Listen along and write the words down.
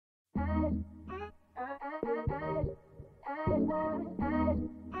Okay,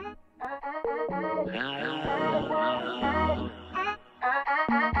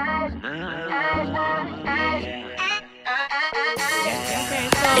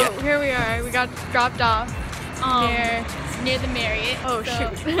 so here we are. We got dropped off near the Marriott. Oh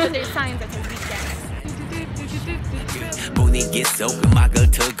shoot! So there's signs that say BTS. 분위기 속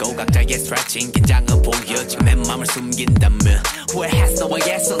음악을 틀고 각자의 스트레칭 긴장을 보여줘 내 맘을 숨긴다면 후회했어 why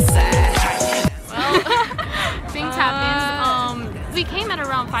you're so sad. Well, things happened. We came at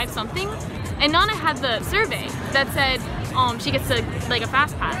around 5 something, and Nana had the survey that said she gets like a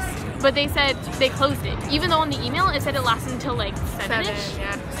fast pass, but they said they closed it. Even though on the email it said it lasted until like 7-ish.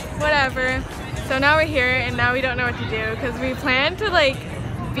 Yeah. Whatever. So now we're here, and now we don't know what to do because we planned to like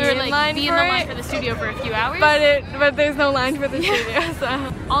be in the line for the studio for a few hours. But there's no line for the studio, so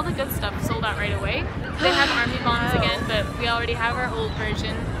all the good stuff sold out right away. They have army bombs again, but we already have our old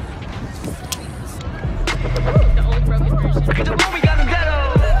version. The old broken version.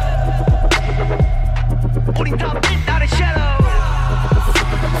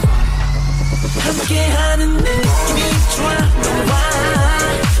 함께하는 느낌이 좋아 너와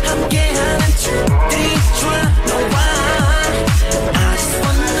함께하는 춤들이 좋아 너와 I just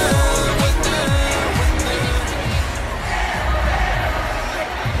wanna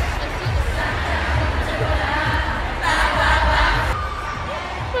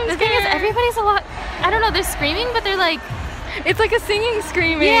The thing is, everybody's a lot. I don't know. They're screaming, but they're like. it's like a singing,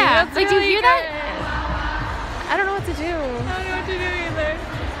 screaming. Yeah. That's like, do you hear that? I don't know what to do. I don't know what to do either.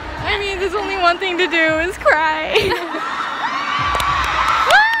 I mean, there's only one thing to do is cry.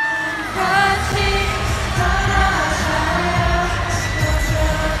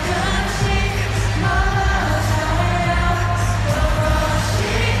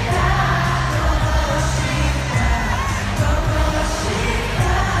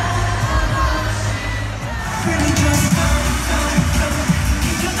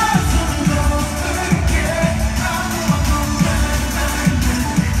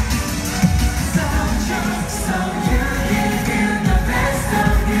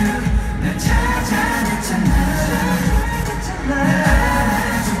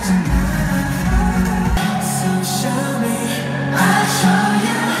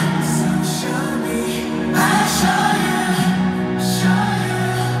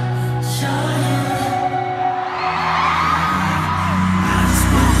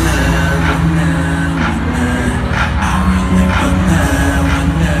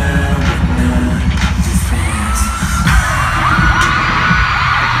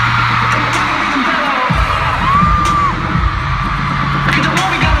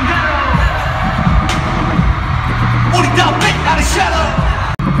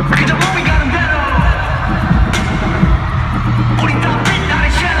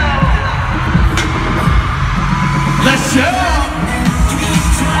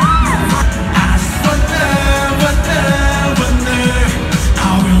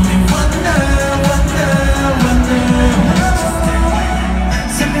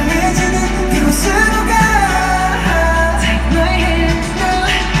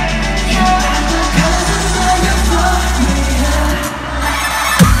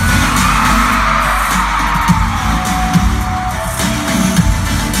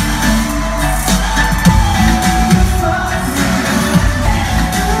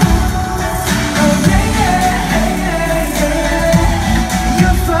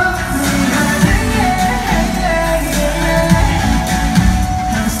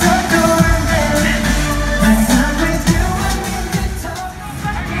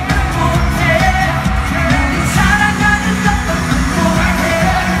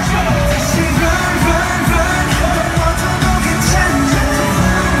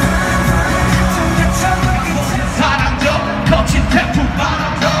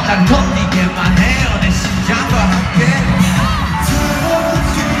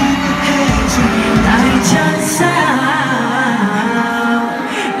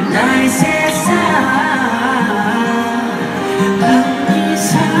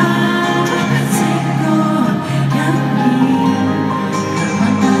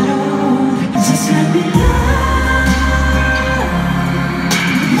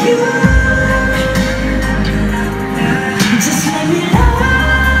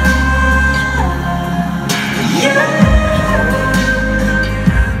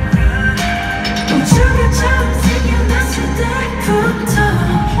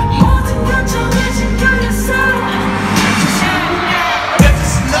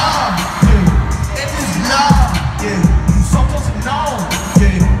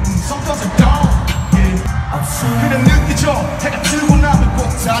 그냥 느끼죠 해가 뜨고 나면 꼭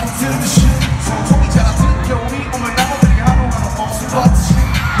다리 들고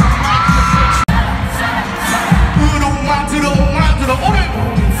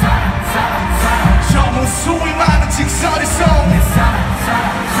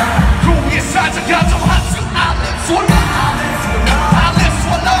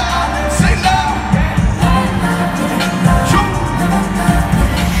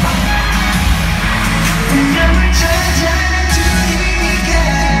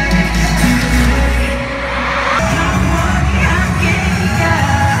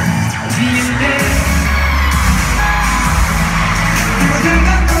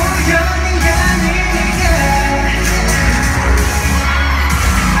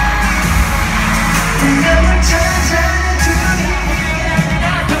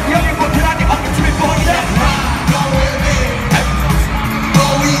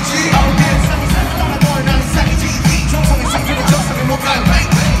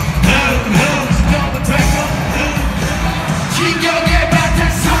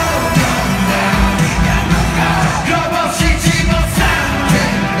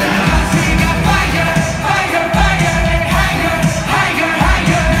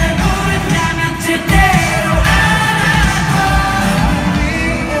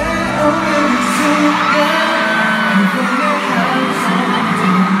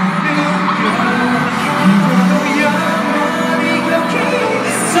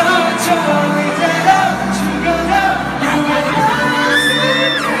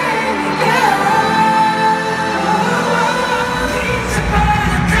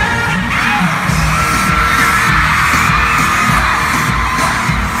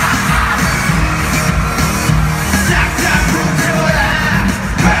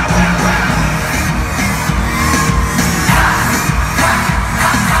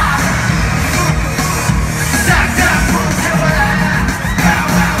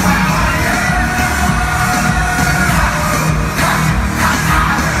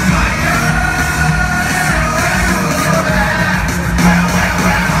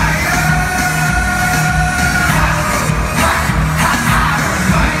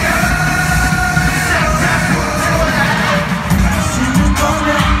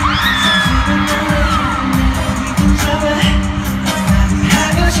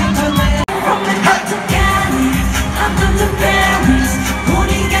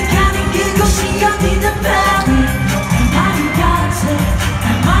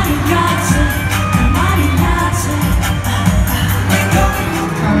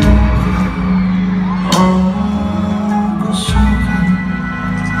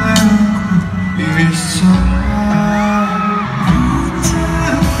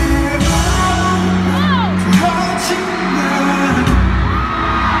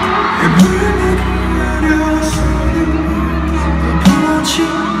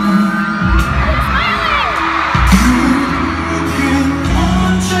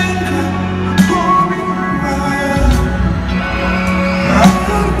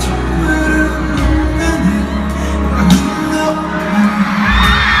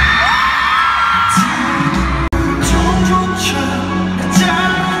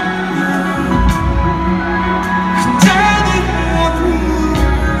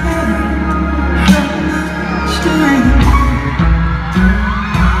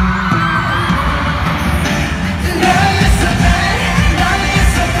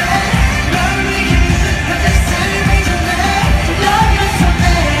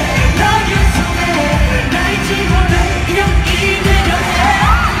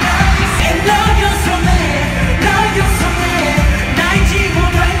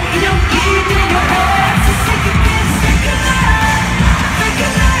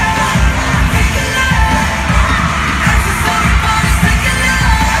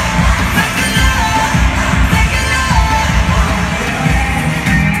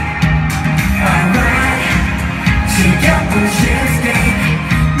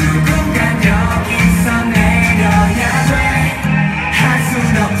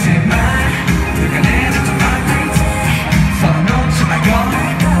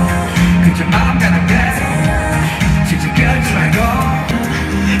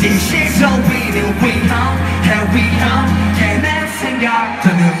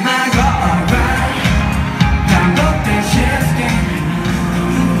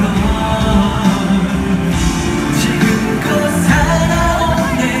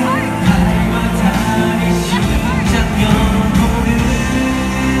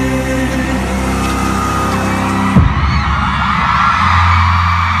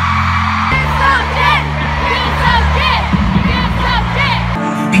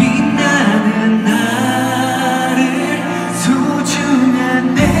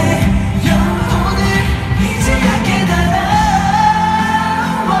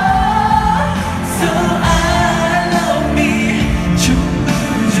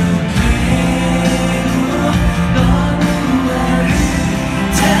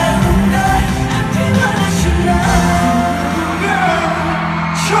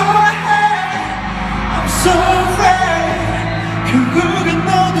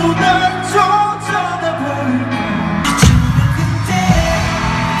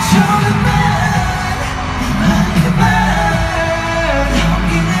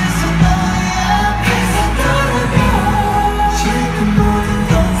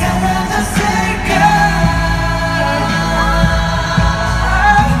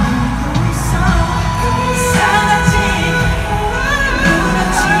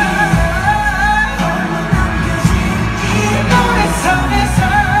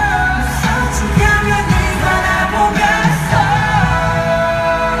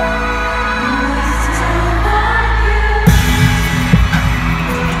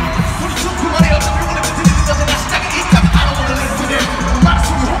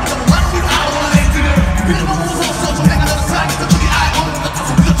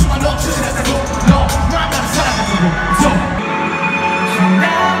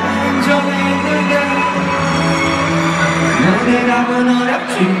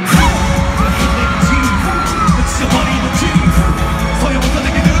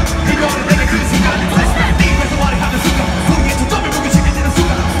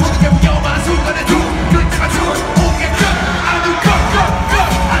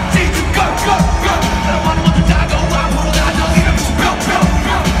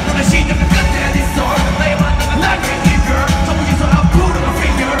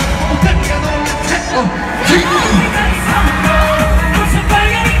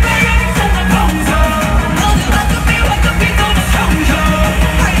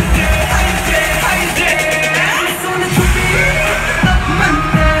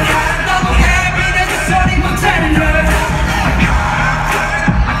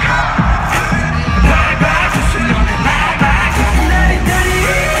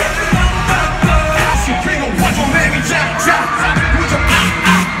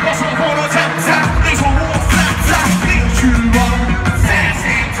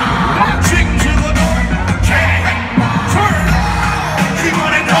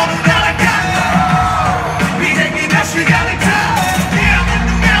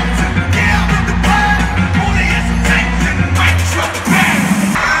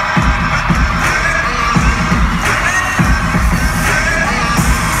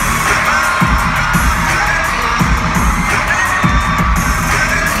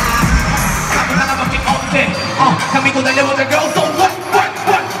날려보자고. So what? I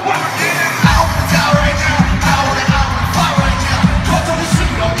wanna die right now. I wanna fly right now. 걱정이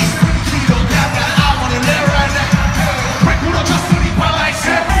싫어. 이스키로 나가. I wanna live right now. break 무너졌으니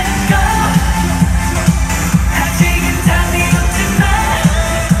paralyzed. 아직은 답이 없지만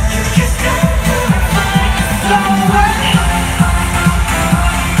you can stop the fight. So what?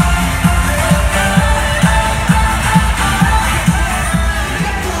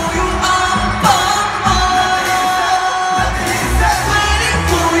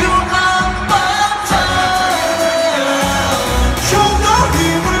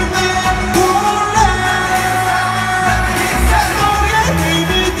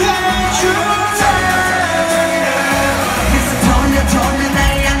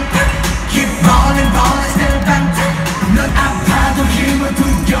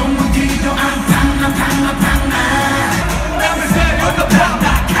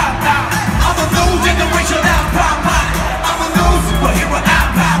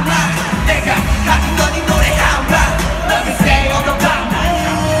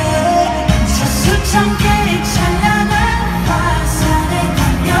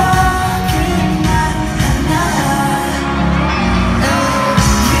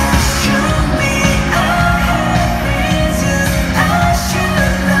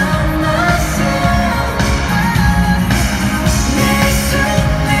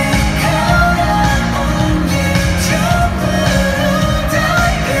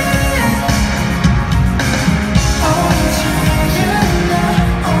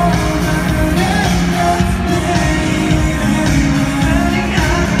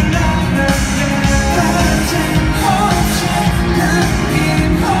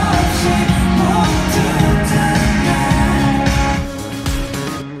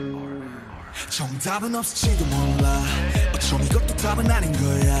 정답은 없을지도 몰라. 어쩜 이것도 답은 아닌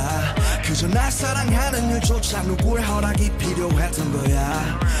거야. 그저 날 사랑하는 일조차 누구의 허락이 필요했던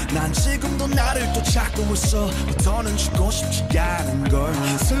거야. 난 지금도 나를 또 찾고 있어. 더는 죽고 싶지 않은 걸.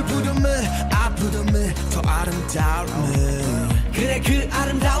 슬프렴을 아프렴을 더 아름다움을. 그래 그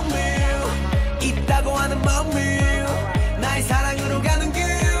아름다움을 있다고 하는 마음을 나의 사랑으로 가는 길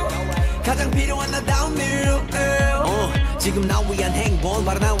가장 필요한 나다움을. 지금 나 위한 행복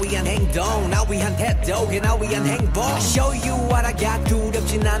바로 나 위한 행동 나 위한 태도 그게 나 위한 행복 Show you what I got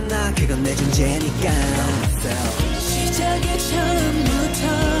두렵진 않아 그건 내 존재니까 시작의 전